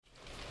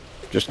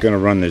just going to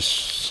run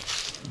this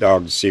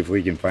dog to see if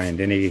we can find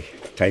any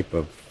type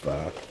of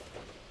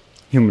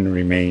human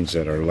remains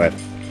that are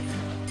left.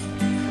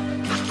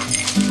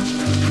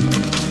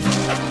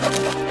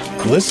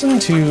 Listen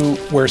to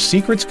Where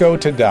Secrets Go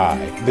to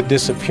Die, The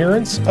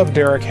Disappearance of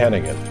Derek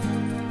Hennigan.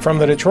 From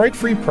the Detroit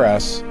Free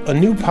Press, a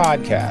new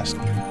podcast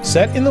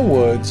set in the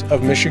woods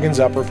of Michigan's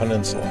Upper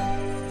Peninsula.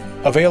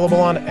 Available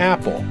on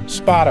Apple,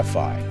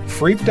 Spotify,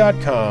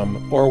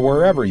 Freep.com, or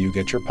wherever you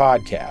get your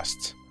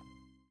podcasts.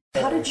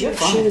 How did you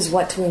choose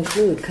what to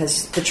include?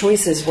 Because the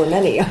choices were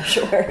many, I'm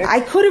sure. I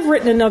could have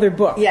written another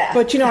book,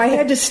 but, I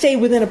had to stay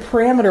within a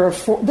parameter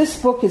of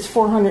this book is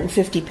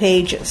 450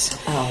 pages.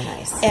 Oh,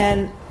 nice.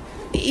 And,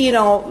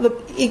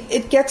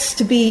 it gets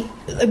to be,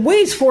 it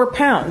weighs 4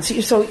 pounds,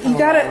 so you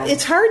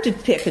it's hard to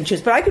pick and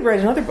choose, but I could write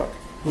another book.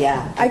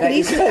 Yeah. I could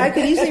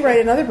easily write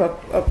another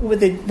book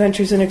with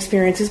adventures and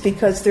experiences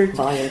because they're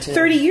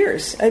 30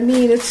 years. I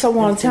mean, it's a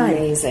long time. It's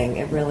amazing.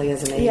 It really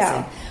is amazing.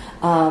 Yeah.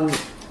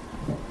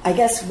 I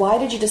guess, why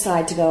did you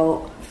decide to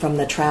go from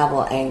the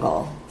travel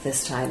angle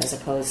this time as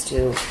opposed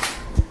to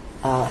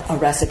a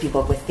recipe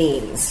book with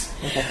themes,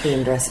 like a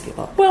themed recipe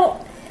book?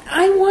 Well,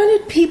 I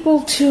wanted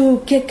people to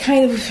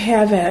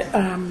have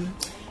a,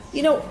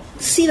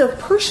 see the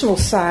personal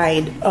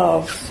side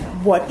of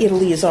what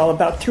Italy is all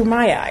about through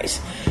my eyes.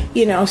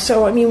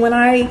 So, I mean, when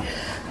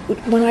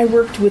I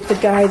worked with the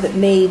guy that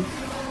made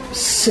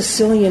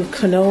Sicilian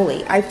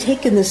cannoli, I've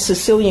taken this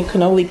Sicilian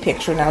cannoli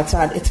picture, now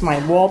it's my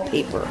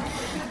wallpaper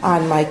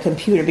on my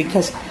computer,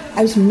 because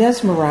I was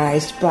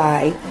mesmerized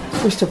by,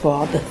 first of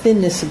all, the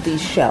thinness of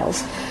these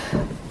shells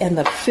and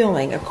the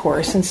filling, of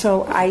course. And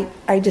so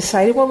I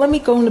decided, well, let me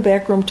go in the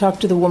back room,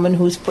 talk to the woman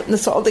who's putting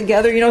this all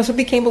together, so it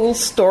became a little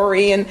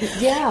story. And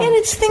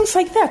it's things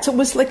like that. So it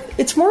was like,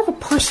 it's more of a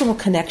personal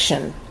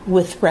connection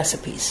with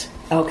recipes.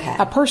 Okay.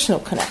 A personal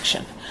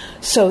connection.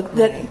 So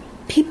that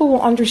people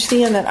will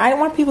understand that. I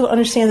want people to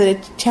understand that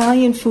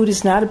Italian food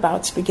is not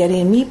about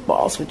spaghetti and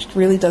meatballs, which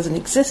really doesn't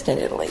exist in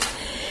Italy.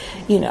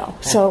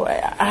 So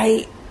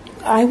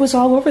I was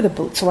all over the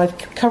boot. So I've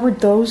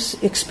covered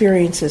those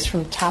experiences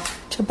from top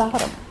to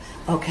bottom.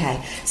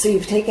 Okay. So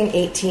you've taken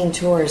 18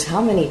 tours.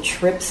 How many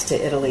trips to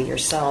Italy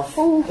yourself,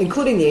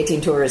 including the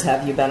 18 tours,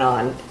 have you been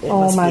on?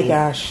 My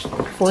gosh.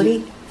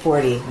 40?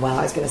 40. Wow,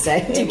 I was going to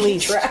say. At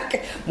least.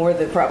 Track. More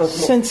than probably.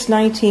 Since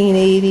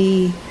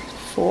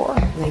 1984.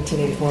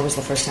 1984 was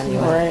the first time you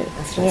went.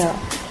 Right.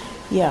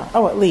 Yeah.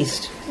 Oh, at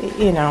least.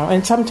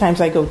 And sometimes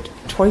I go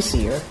twice a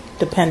year,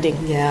 depending.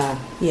 Yeah.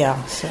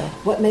 So.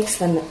 What makes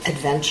them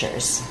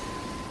adventures?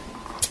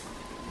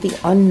 The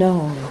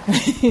unknown.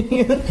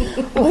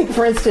 Like,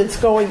 for instance,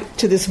 going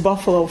to this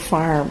buffalo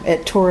farm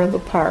at Torre La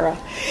Parra.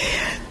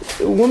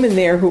 The woman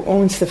there who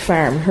owns the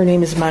farm, her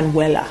name is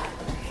Manuela.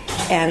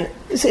 And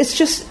it's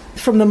just,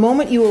 from the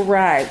moment you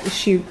arrive,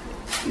 she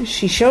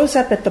shows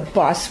up at the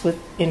bus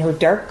in her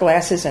dark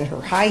glasses and her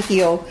high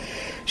heel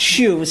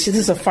shoes. This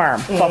is a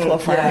farm, Buffalo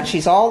Farm. Yeah.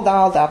 She's all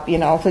dolled up,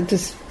 for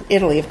just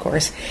Italy, of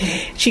course.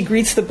 She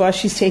greets the bus.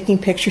 She's taking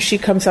pictures. She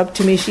comes up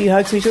to me. She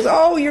hugs me. She goes,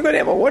 "Oh, you're going to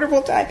have a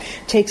wonderful time."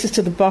 Takes us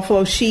to the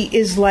buffalo. She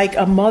is like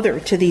a mother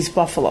to these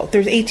buffalo.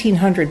 There's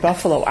 1,800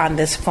 buffalo on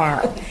this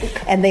farm,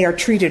 and they are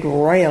treated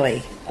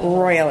royally.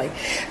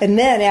 And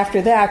then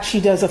after that, she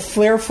does a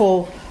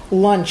flairful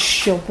lunch.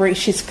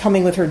 She's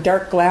coming with her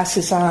dark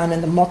glasses on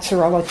and the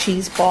mozzarella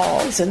cheese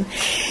balls, and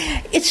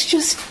it's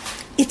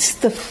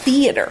the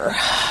theater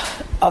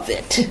of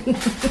it,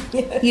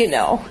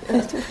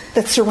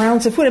 that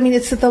surrounds the food. I mean,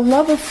 it's the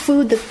love of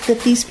food that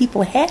these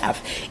people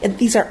have, and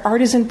these are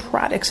artisan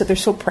products that they're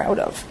so proud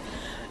of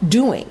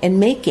doing and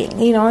making.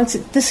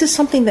 This is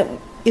something that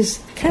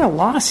is kind of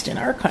lost in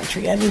our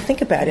country. I mean,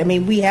 think about it. I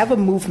mean, we have a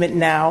movement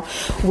now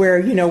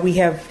where, we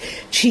have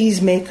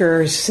cheese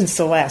makers since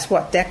the last,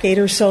 decade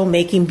or so,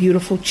 making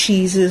beautiful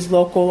cheeses,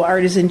 local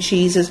artisan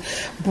cheeses,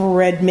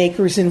 bread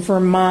makers in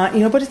Vermont,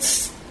 but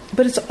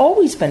it's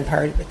always been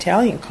part of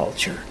Italian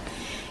culture.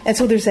 And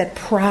so there's that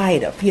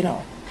pride of,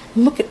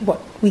 look at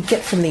what we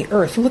get from the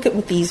earth. Look at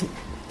what these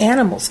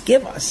animals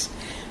give us.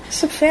 It's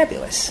so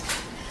fabulous.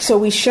 So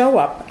we show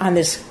up on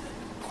this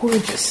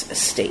gorgeous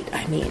estate.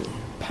 I mean,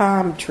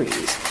 palm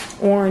trees,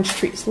 orange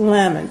trees,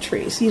 lemon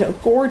trees,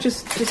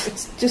 gorgeous,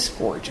 just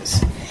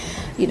gorgeous,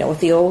 with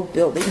the old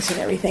buildings and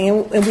everything.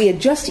 And we had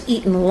just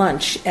eaten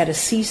lunch at a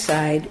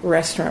seaside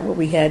restaurant where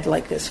we had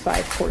like this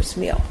 5-course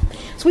meal.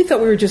 So we thought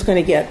we were just going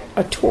to get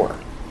a tour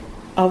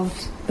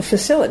of the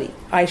facility.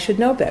 I should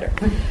know better.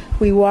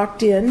 We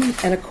walked in,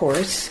 and of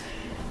course,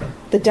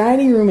 the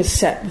dining room is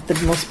set with the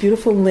most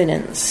beautiful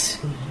linens.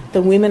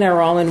 The women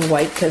are all in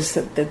white because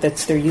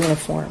that's their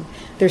uniform.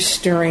 They're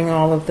stirring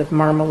all of the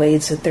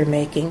marmalades that they're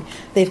making.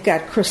 They've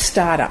got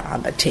crostata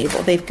on the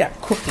table. They've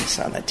got cookies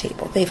on the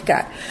table. They've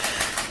got...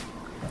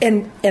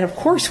 And of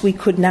course, we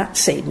could not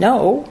say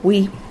no.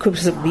 We could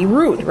be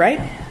rude,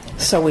 right?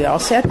 So we all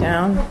sat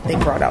down. They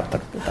brought out the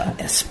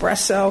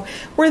espresso.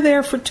 We're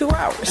there for 2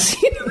 hours.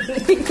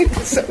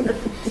 So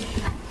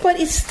But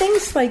it's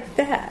things like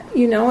that,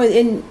 you know,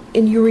 and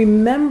you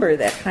remember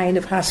that kind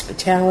of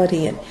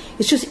hospitality, and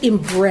it's just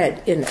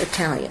inbred in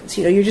Italians.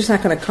 You know, you're just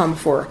not going to come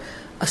for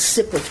a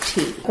sip of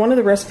tea. One of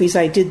the recipes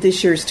I did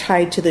this year is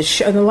tied to the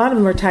show, and a lot of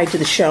them are tied to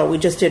the show. We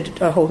just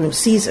did a whole new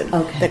season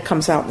that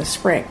comes out in the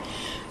spring.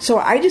 So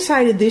I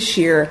decided this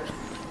year,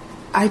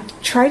 I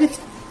try to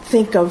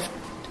think of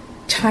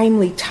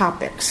timely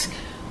topics.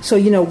 So,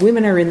 you know,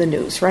 women are in the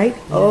news, right?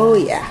 Yeah. Oh,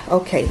 yeah.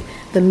 Okay.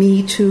 The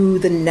Me Too,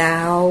 the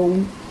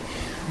Now.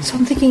 So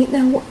I'm thinking,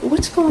 now,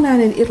 what's going on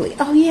in Italy?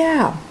 Oh,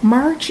 yeah.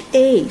 March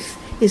 8th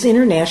is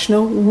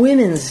International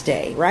Women's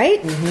Day,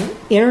 right?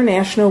 Mm-hmm.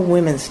 International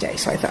Women's Day.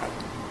 So I thought,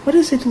 what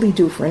does Italy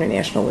do for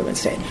International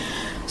Women's Day?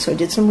 So I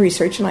did some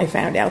research, and I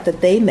found out that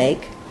they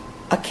make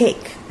a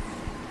cake.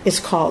 It's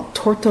called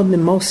torta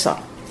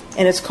mimosa.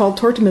 And it's called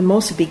torta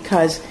mimosa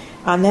because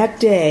on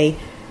that day,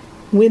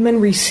 women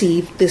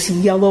receive this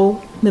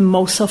yellow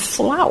mimosa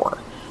flower.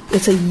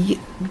 It's a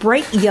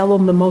bright yellow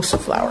mimosa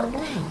flower.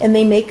 And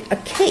they make a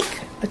cake.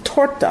 A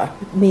torta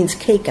means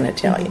cake in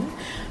Italian.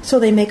 Mm-hmm. So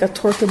they make a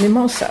torta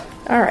mimosa.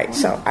 All right,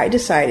 so I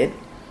decided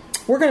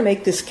we're going to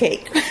make this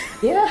cake.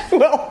 Yeah.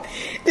 Well,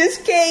 this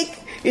cake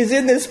is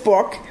in this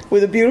book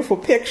with a beautiful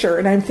picture,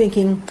 and I'm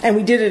thinking, and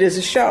we did it as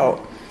a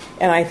show,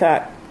 and I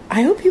thought,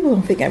 I hope people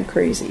don't think I'm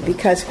crazy,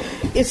 because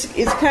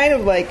it's kind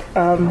of like,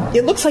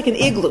 it looks like an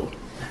igloo.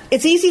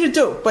 It's easy to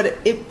do,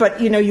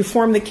 but you know, you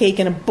form the cake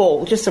in a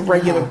bowl, just a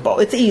regular bowl.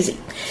 It's easy.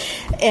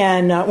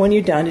 And when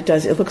you're done,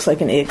 it looks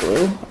like an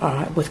igloo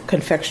with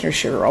confectioner's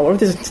sugar all over.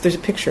 There's a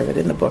picture of it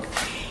in the book.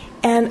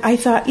 And I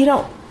thought, you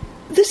know,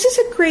 this is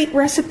a great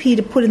recipe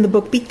to put in the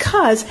book,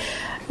 because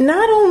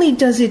not only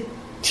does it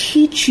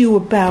teach you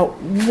about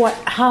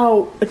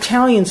how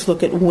Italians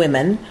look at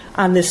women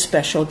on this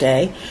special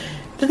day,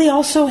 but they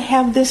also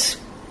have this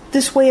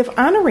way of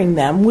honoring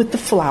them with the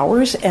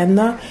flowers and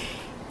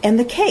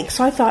the cake.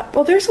 So I thought,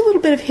 well, there's a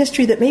little bit of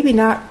history that maybe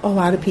not a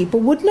lot of people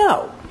would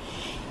know.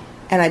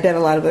 And I bet a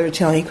lot of other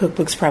Italian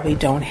cookbooks probably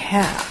don't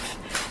have.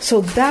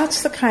 So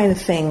that's the kind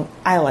of thing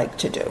I like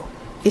to do,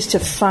 is to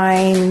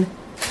find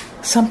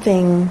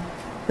something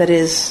that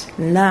is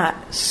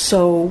not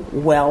so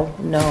well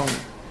known,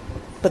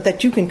 but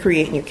that you can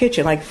create in your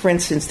kitchen. Like, for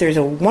instance, there's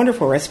a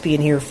wonderful recipe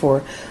in here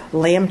for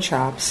lamb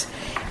chops,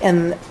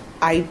 and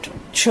I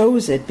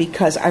chose it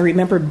because I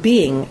remember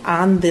being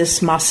on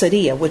this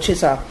masseria, which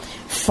is a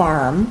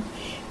farm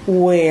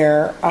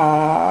where,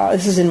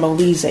 this is in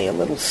Molise, a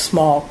little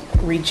small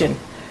region,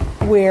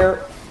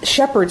 where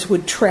shepherds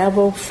would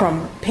travel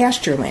from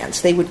pasture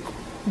lands. They would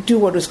do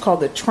what was called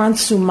the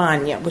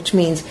transumania, which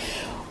means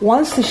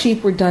once the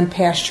sheep were done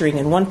pasturing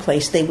in one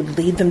place, they would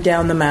lead them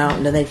down the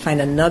mountain, and they'd find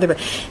another,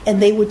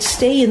 and they would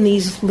stay in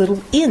these little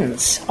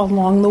inns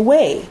along the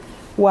way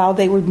while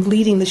they were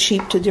leading the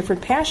sheep to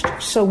different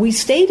pastures. So we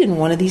stayed in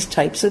one of these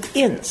types of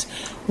inns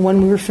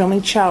when we were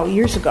filming Ciao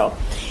years ago.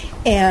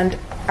 And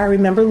I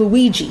remember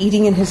Luigi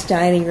eating in his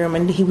dining room,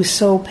 and he was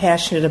so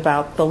passionate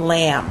about the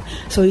lamb.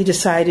 So he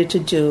decided to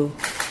do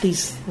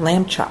these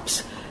lamb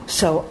chops.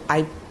 So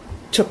I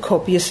took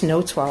copious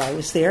notes while I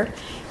was there,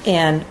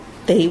 and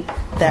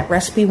that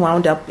recipe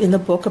wound up in the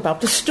book about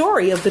the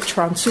story of the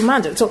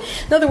transumanda. So,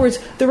 in other words,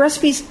 the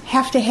recipes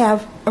have to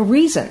have a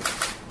reason,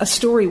 a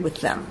story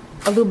with them,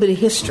 a little bit of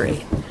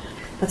history.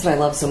 That's what I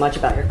love so much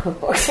about your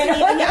cookbooks.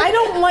 I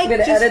don't like. I'm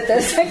going to edit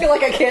this. I feel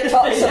like I can't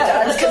talk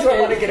sometimes because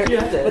I want to get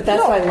it. But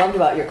that's what I loved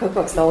about your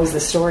cookbooks. Always the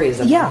stories.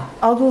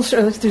 All those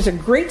stories. There's a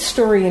great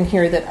story in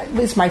here that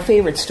is my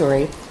favorite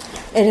story,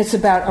 and it's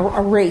about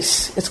a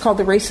race. It's called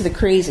the Race of the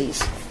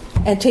Crazies,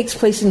 and takes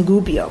place in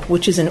Gubbio,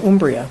 which is in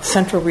Umbria,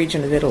 central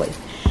region of Italy.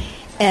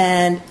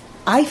 And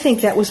I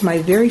think that was my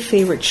very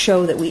favorite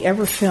show that we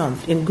ever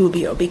filmed in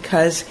Gubbio,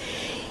 because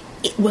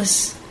it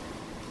was.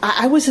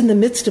 I was in the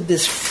midst of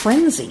this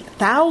frenzy.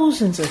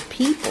 Thousands of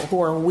people who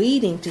are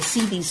waiting to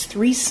see these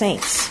three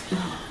saints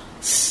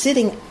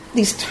sitting,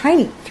 these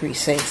tiny three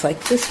saints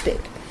like this big,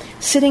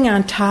 sitting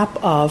on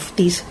top of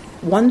these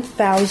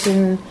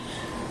 1,000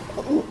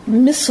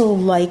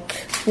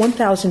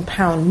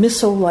 1,000-pound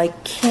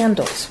missile-like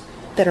candles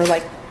that are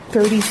like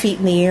 30 feet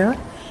in the air,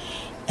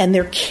 and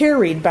they're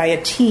carried by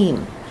a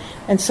team.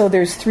 And so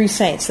there's three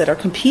saints that are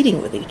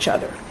competing with each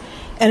other.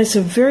 And it's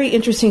a very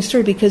interesting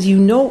story, because you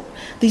know,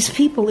 these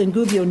people in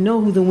Gubbio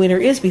know who the winner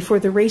is before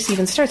the race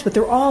even starts, but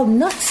they're all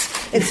nuts,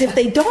 as if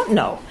they don't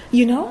know,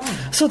 you know?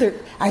 So they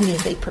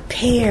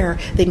prepare,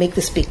 they make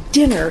this big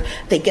dinner,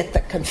 they get the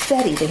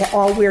confetti, they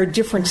all wear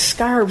different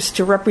scarves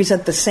to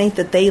represent the saint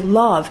that they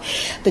love.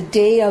 The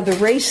day of the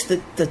race,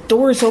 the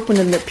doors open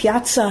in the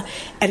piazza,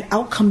 and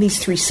out come these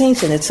three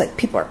saints, and it's like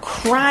people are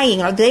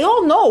crying. They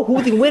all know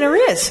who the winner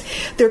is.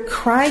 They're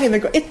crying, and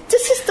they're going,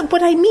 this is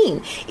what I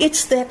mean.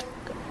 It's that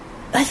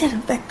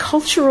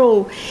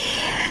cultural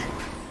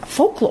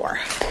folklore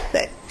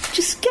that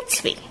just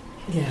gets me.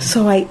 Yeah.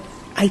 So I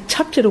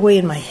tucked it away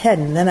in my head,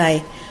 and then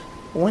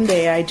one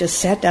day I just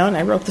sat down and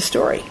I wrote the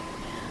story.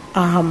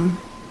 And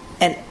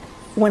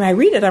when I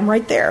read it, I'm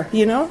right there,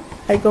 you know?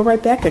 I go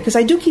right back there, because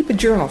I do keep a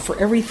journal for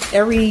every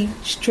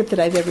trip that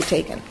I've ever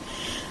taken.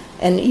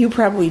 And you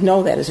probably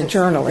know that as a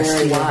journalist.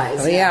 Very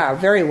wise. Yeah,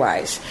 very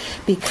wise.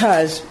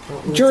 Because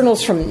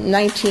journals from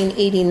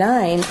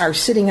 1989 are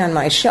sitting on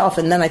my shelf,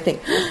 and then I think,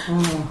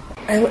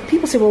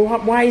 people say, well,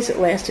 why has it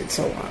lasted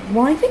so long?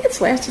 Well, I think it's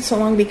lasted so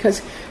long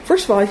because,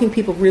 first of all, I think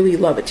people really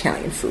love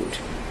Italian food.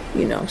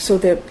 So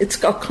that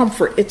it's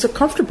a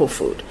comfortable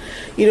food.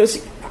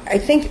 I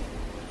think,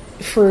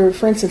 for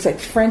instance, like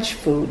French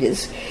food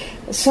is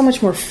so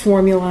much more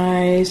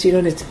formalized,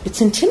 and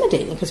it's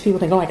intimidating because people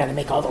think, I got to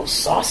make all those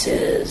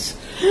sauces.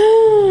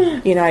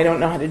 I don't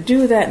know how to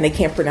do that, and they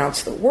can't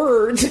pronounce the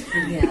words.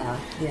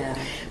 Yeah.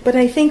 But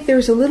I think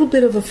there's a little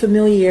bit of a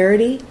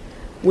familiarity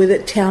with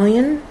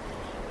Italian,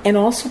 and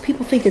also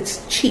people think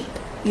it's cheap.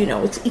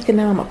 It's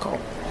economical.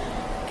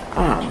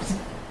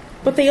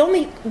 But they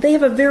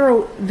have a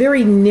very,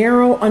 very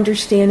narrow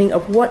understanding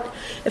of what.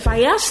 If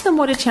I asked them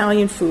what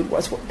Italian food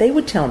was, they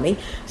would tell me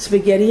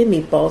spaghetti and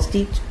meatballs,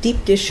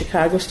 deep dish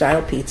Chicago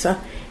style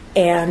pizza,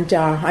 and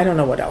I don't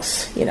know what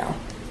else.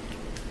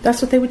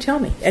 That's what they would tell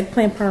me.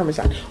 Eggplant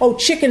parmesan. Oh,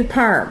 chicken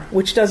parm,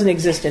 which doesn't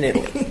exist in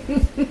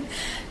Italy.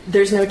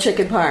 There's no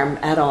chicken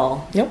parm at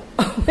all. Nope.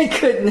 Oh my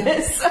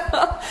goodness.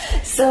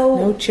 So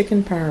no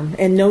chicken parm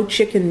and no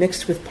chicken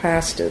mixed with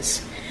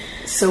pastas.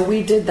 So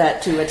we did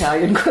that to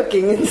Italian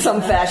cooking in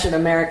some fashion.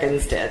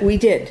 Americans did. We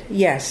did,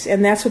 yes.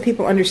 And that's what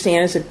people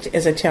understand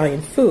as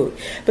Italian food.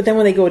 But then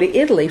when they go to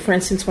Italy, for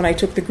instance, when I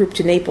took the group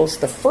to Naples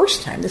the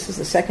first time, this is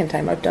the second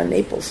time I've done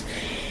Naples,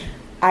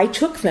 I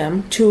took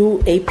them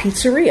to a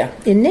pizzeria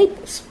in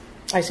Naples.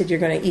 I said, you're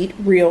going to eat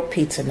real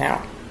pizza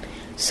now.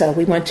 So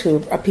we went to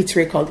a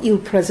pizzeria called Il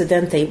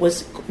Presidente. It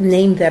was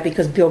named that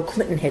because Bill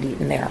Clinton had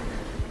eaten there.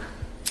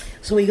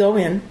 So we go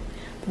in.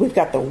 We've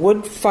got the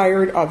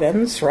wood-fired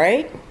ovens,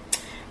 right?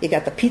 You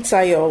got the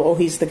pizzaiolo.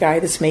 He's the guy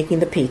that's making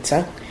the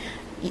pizza.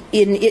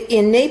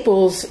 In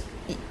Naples,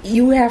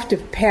 you have to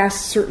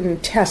pass certain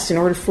tests in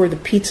order for the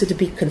pizza to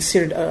be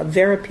considered a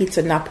vera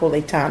pizza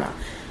napoletana.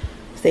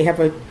 They have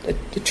a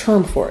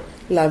term for it,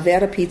 la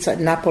vera pizza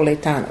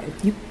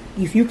napoletana.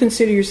 If you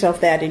consider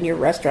yourself that in your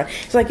restaurant,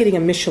 it's like getting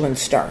a Michelin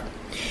star.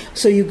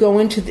 So you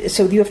go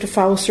so you have to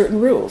follow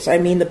certain rules. I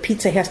mean, the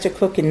pizza has to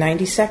cook in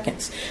 90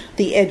 seconds.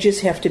 The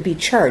edges have to be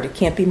charred. It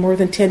can't be more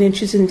than 10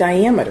 inches in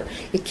diameter.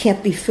 It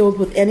can't be filled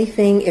with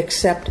anything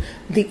except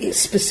the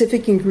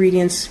specific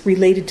ingredients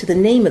related to the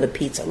name of the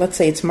pizza. Let's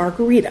say it's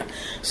margherita.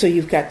 So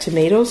you've got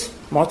tomatoes,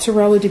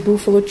 mozzarella di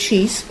buffalo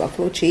cheese,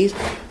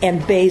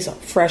 and basil,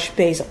 fresh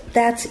basil.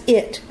 That's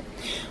it.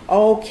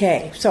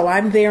 Okay, so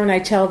I'm there and I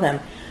tell them,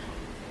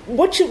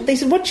 they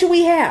said, what should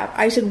we have?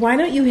 I said, why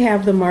don't you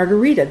have the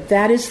margherita?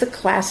 That is the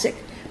classic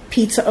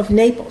pizza of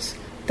Naples.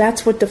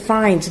 That's what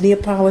defines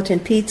Neapolitan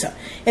pizza.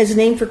 It's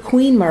named for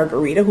Queen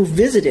Margherita, who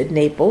visited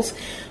Naples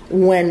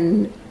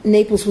when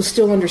Naples was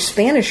still under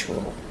Spanish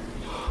rule.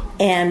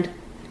 And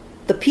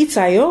the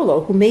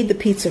pizzaiolo who made the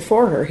pizza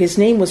for her, his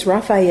name was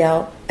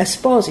Raphael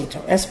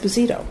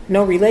Esposito,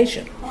 no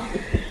relation.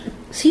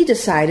 He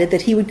decided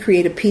that he would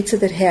create a pizza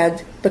that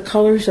had the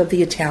colors of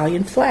the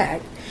Italian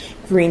flag.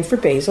 Green for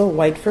basil,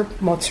 white for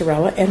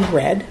mozzarella, and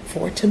red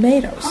for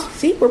tomatoes.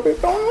 See where we're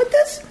going with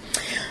this?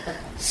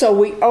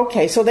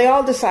 So they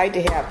all decide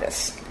to have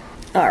this.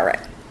 All right.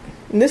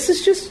 And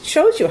this just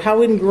shows you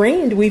how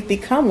ingrained we've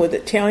become with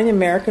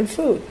Italian-American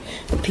food.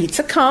 The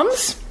pizza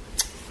comes.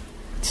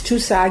 It's too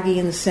soggy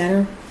in the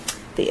center.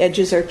 The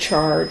edges are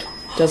charred.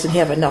 Doesn't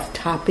have enough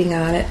topping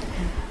on it.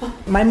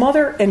 My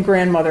mother and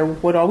grandmother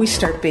would always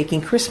start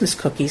baking Christmas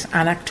cookies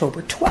on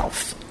October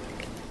 12th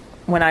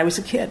when I was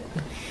a kid.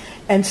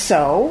 And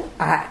so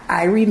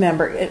I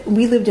remember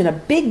we lived in a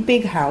big,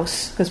 big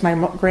house because my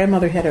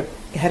grandmother had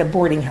a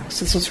boarding house.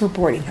 This was her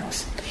boarding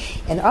house.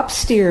 And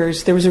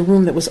upstairs there was a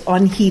room that was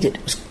unheated.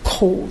 It was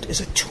cold as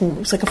a tomb. It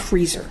was like a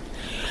freezer.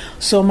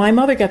 So my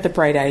mother got the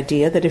bright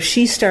idea that if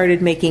she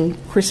started making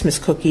Christmas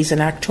cookies in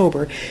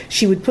October,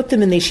 she would put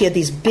them in she had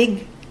these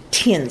big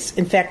tins.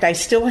 In fact, I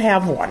still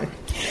have one.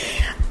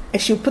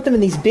 And she would put them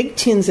in these big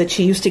tins that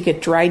she used to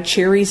get dried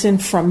cherries in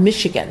from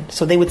Michigan.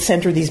 So they would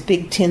send her these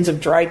big tins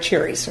of dried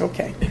cherries.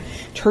 Okay.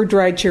 Her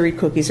dried cherry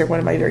cookies are one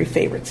of my very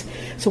favorites.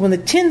 So when the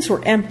tins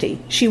were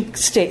empty, she would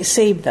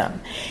save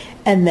them.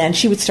 And then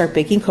she would start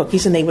baking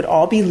cookies, and they would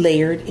all be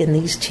layered in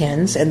these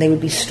tins, and they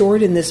would be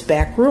stored in this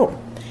back room.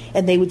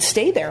 And they would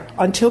stay there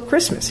until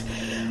Christmas.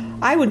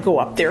 I would go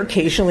up there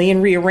occasionally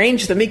and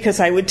rearrange them because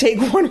I would take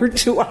one or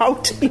two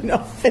out,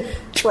 and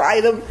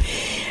try them.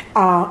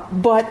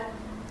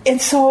 And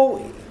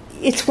so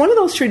it's one of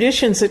those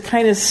traditions that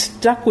kind of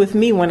stuck with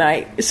me when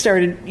I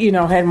started,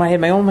 had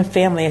my own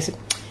family. I said,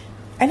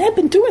 and I've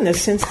been doing this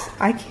since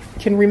I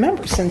can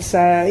remember, since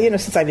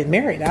I've been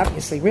married,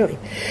 obviously, really.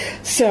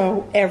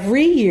 So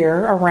every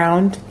year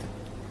around,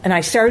 and I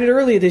started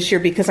earlier this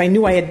year because I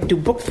knew I had to do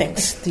book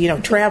things,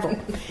 travel.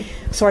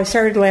 So I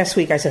started last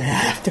week. I said, I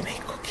have to make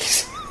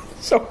cookies.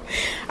 So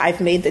I've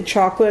made the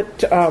chocolate,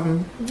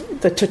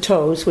 the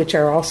Tottos, which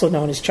are also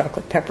known as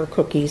chocolate pepper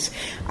cookies.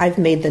 I've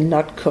made the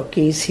nut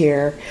cookies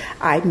here.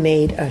 I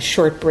made a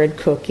shortbread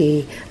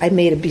cookie. I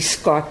made a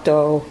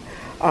biscotto.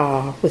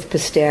 with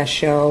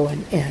pistachio,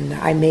 and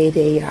I made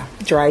a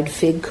dried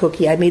fig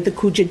cookie. I made the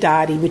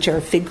cugidati, which are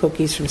fig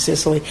cookies from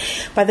Sicily.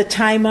 By the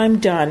time I'm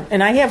done,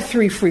 and I have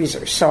 3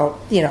 freezers, so,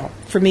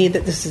 for me,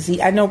 that this is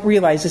I don't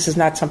realize this is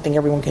not something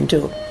everyone can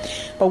do.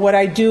 But what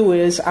I do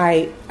is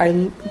I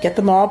get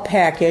them all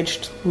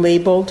packaged,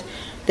 labeled,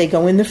 they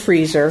go in the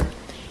freezer,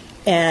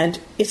 and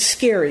it's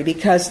scary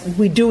because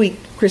we do eat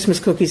Christmas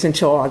cookies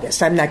until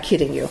August. I'm not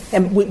kidding you.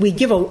 And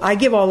I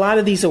give a lot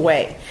of these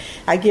away.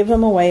 I give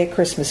them away at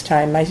Christmas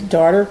time. My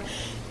daughter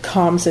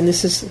comes, and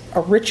this is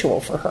a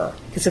ritual for her.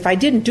 Because if I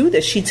didn't do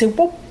this, she'd say,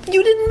 well,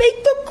 you didn't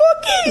make the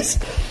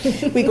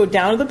cookies. We go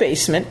down to the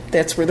basement.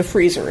 That's where the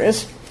freezer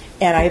is.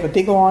 And I have a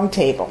big, long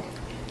table,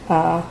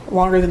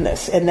 longer than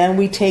this. And then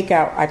we take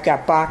out, I've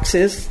got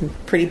boxes,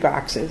 pretty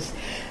boxes,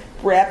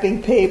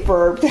 wrapping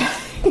paper,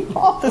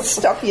 all the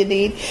stuff you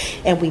need,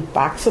 and we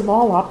box them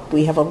all up.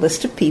 We have a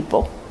list of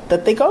people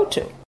that they go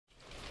to.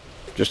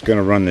 Just going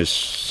to run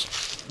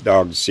this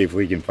dog to see if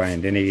we can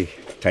find any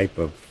type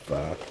of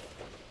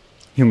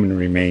human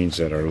remains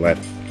that are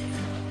left.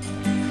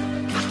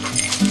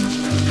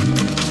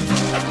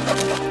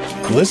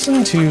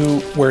 Listen to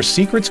Where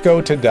Secrets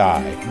Go to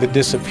Die, The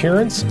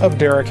Disappearance of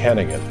Derek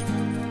Hennigan.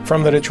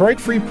 From the Detroit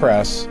Free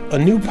Press, a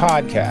new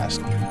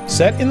podcast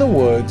set in the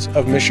woods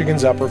of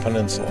Michigan's Upper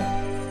Peninsula.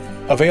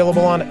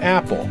 Available on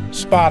Apple,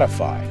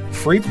 Spotify,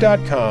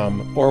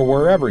 Freep.com, or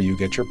wherever you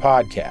get your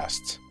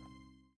podcasts.